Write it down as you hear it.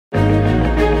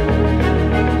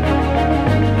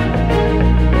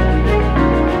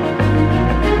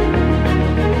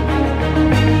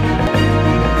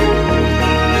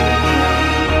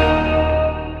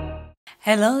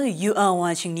Hello, you are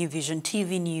watching New Vision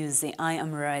TV News. I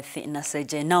am Rathi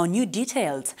Naseje. Now, new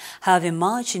details have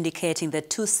emerged indicating that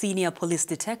two senior police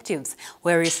detectives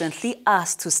were recently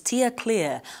asked to steer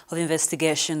clear of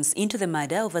investigations into the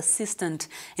murder of Assistant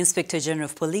Inspector General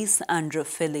of Police Andrew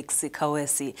Felix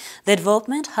Kaweesi. The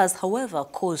development has, however,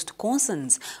 caused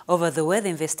concerns over the way the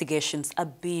investigations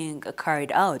are being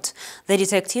carried out. The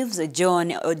detectives, John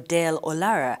Del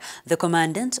Olal, the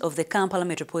commandant of the Kampala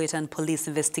Metropolitan Police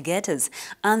investigators,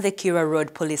 and the Kira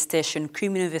Road Police Station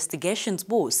Criminal Investigations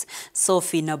boss,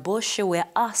 Sophie Neboshe, were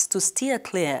asked to steer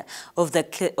clear of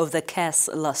the case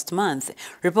last month,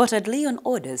 reportedly on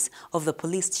orders of the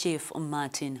police chief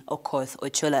Martin Okoth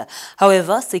Ochola.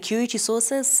 However, security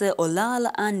sources say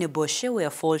Olal and Neboshe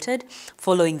were faulted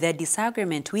following their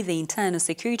disagreement with the internal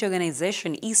security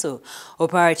organization ISO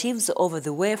operatives over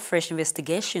the way fresh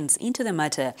investigations into the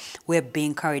matter were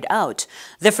being carried out.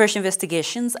 The fresh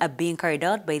investigations are being carried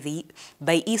out by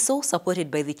ISO,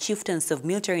 supported by the Chieftains of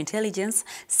Military Intelligence,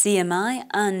 CMI,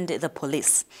 and the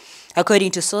police.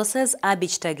 According to sources,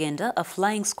 Abich Tagenda, a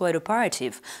flying squad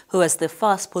operative who was the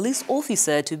first police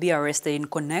officer to be arrested in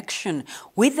connection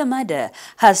with the murder,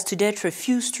 has to date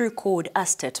refused to record a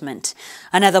statement.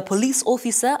 Another police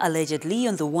officer allegedly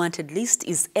on the wanted list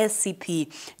is SCP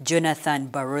Jonathan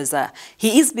Baroza.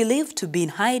 He is believed to be in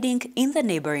hiding in the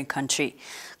neighboring country.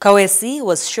 Kaweesi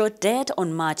was shot dead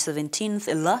on March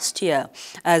 17th last year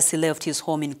as he left his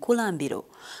home in Kulambiro.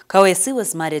 Kaweesi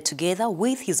was murdered together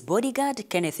with his bodyguard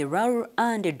Kenneth Iraru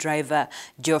and driver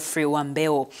Geoffrey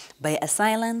Wambeo by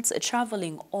assailants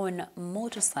traveling on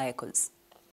motorcycles.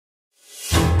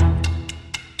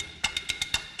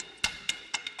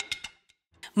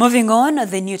 Moving on,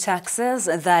 the new taxes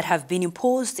that have been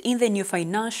imposed in the new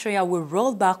financial year will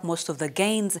roll back most of the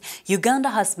gains Uganda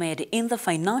has made in the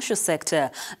financial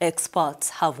sector, experts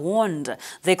have warned.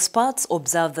 The experts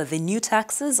observe that the new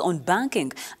taxes on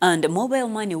banking and mobile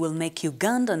money will make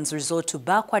Ugandans resort to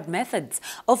backward methods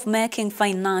of making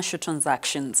financial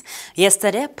transactions.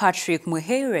 Yesterday, Patrick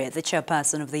Muhere, the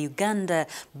chairperson of the Uganda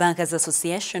Bankers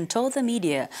Association, told the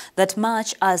media that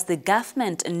much as the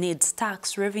government needs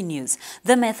tax revenues,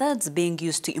 the methods being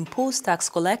used to impose tax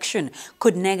collection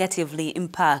could negatively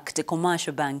impact the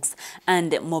commercial banks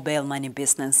and mobile money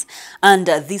business.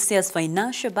 Under this year's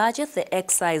financial budget, the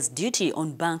excise duty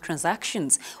on bank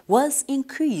transactions was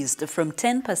increased from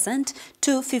 10%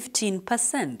 to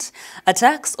 15%. A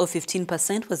tax of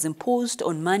 15% was imposed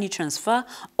on money transfer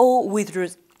or withdrawal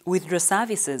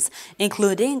services,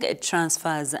 including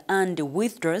transfers and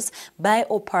withdrawals by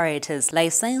operators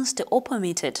licensed or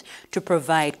permitted to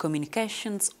provide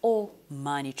communications or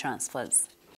money transfers.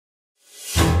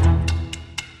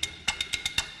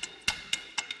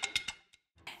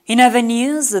 In other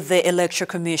news, the Electoral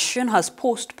Commission has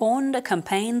postponed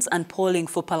campaigns and polling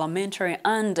for parliamentary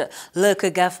and local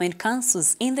government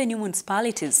councils in the new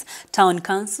municipalities, town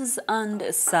councils and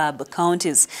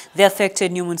sub-counties. The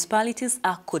affected new municipalities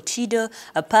are Kotido,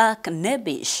 Park,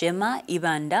 Nebi, Shema,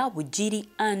 Ibanda, Bujiri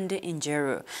and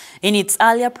Injeru. In its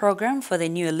earlier program for the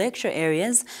new electoral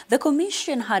areas, the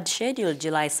Commission had scheduled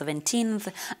July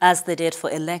 17th as the date for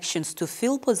elections to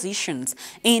fill positions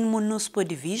in municipal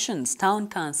divisions, town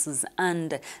councils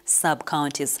and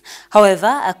sub-counties.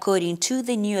 However, according to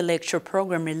the new electoral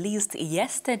program released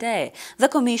yesterday, the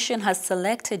Commission has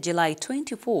selected July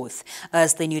 24th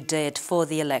as the new date for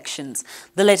the elections.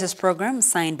 The latest program,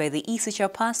 signed by the EC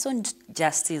chairperson,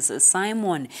 Justice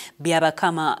Simon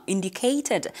Byabakama,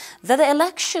 indicated that the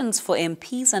elections for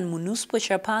MPs and municipal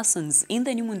chairpersons in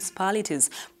the new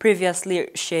municipalities previously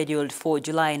scheduled for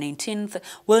July 19th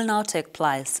will now take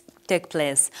place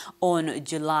on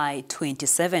July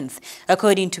 27th.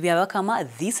 According to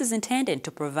Byabakama, this is intended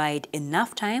to provide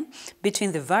enough time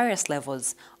between the various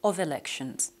levels of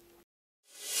elections.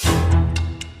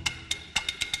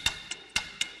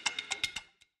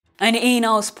 And in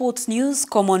our sports news,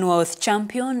 Commonwealth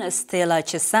champion Stella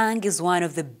Chesang is one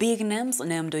of the big names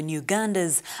named on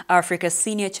Uganda's Africa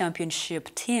Senior Championship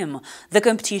team. The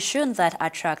competition that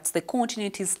attracts the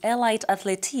continent's elite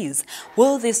athletes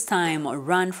will this time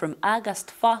run from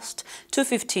August 1st to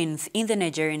 15th in the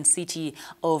Nigerian city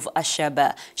of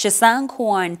Ashaba. Chesang, who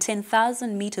won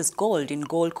 10,000 meters gold in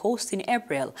Gold Coast in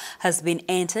April, has been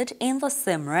entered in the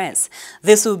same race.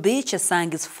 This will be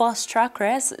Chesang's first track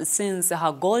race since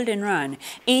her golden run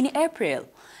in April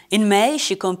In May,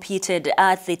 she competed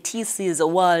at the TC's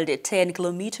World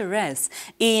 10-kilometer race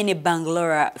in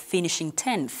Bangalore, finishing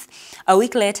 10th. A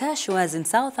week later, she was in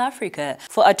South Africa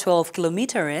for a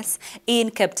 12-kilometer race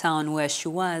in Cape Town, where she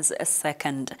was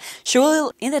second. She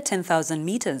will, in the 10,000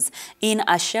 meters in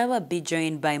Ashaba, be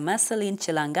joined by Marceline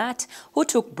Chilangat, who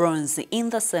took bronze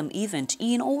in the same event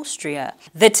in Austria.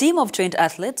 The team of 20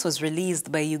 athletes was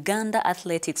released by Uganda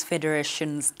Athletics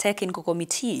Federation's technical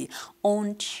committee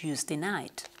on Tuesday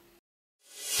night.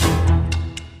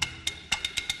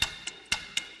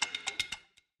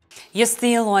 You're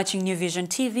still watching New Vision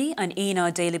TV, and in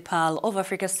our Daily Pal of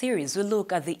Africa series, we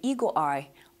look at the eagle eye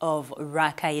of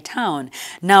Rakai Town.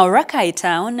 Now, Rakai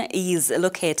Town is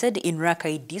located in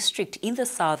Rakai district in the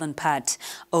southern part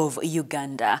of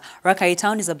Uganda. Rakai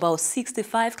Town is about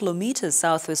 65 kilometers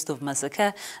southwest of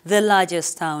Masaka, the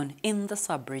largest town in the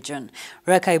sub-region.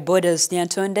 Rakai borders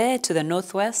Nyantonde to the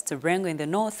northwest, Rengo in the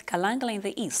north, Kalangala in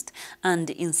the east, and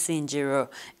Insinjiro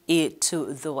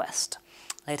to the west.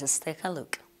 Let us take a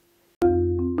look.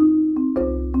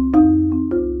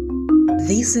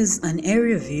 This is an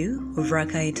area view of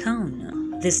Rakai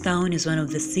Town. This town is one of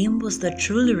the symbols that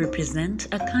truly represent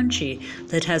a country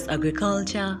that has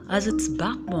agriculture as its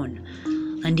backbone.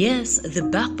 And yes, the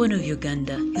backbone of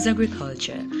Uganda is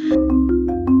agriculture.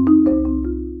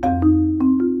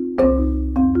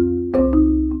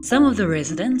 Some of the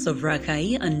residents of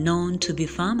Rakai are known to be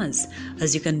farmers,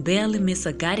 as you can barely miss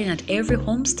a garden at every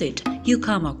homestead you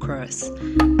come across.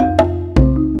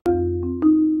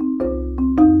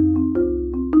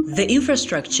 The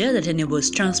infrastructure that enables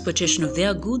transportation of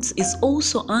their goods is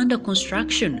also under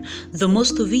construction, though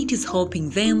most of it is helping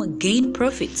them gain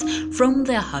profits from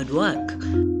their hard work.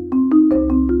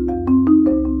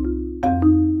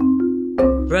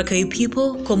 Rakai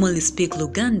people commonly speak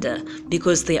Luganda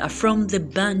because they are from the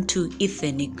Bantu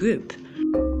ethnic group.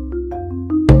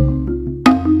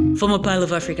 For more Pile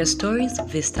of Africa stories,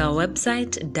 visit our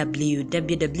website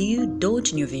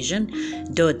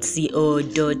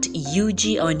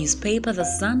www.newvision.co.ug. Our newspaper, The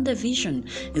Sunday Vision,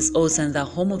 is also in the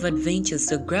home of adventures,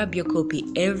 so grab your copy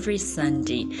every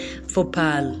Sunday for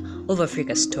Pile of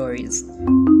Africa stories.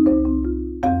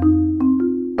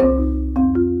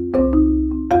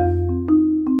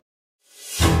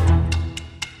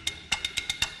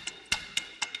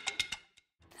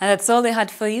 And that's all they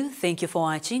had for you. Thank you for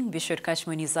watching. Be sure to catch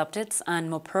more news updates and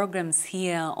more programs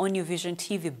here on New Vision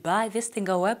TV by visiting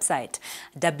our website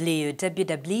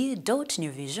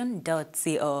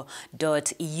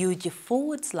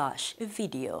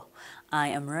www.newvision.co.ug/video. I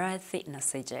am Rathi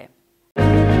Naseje.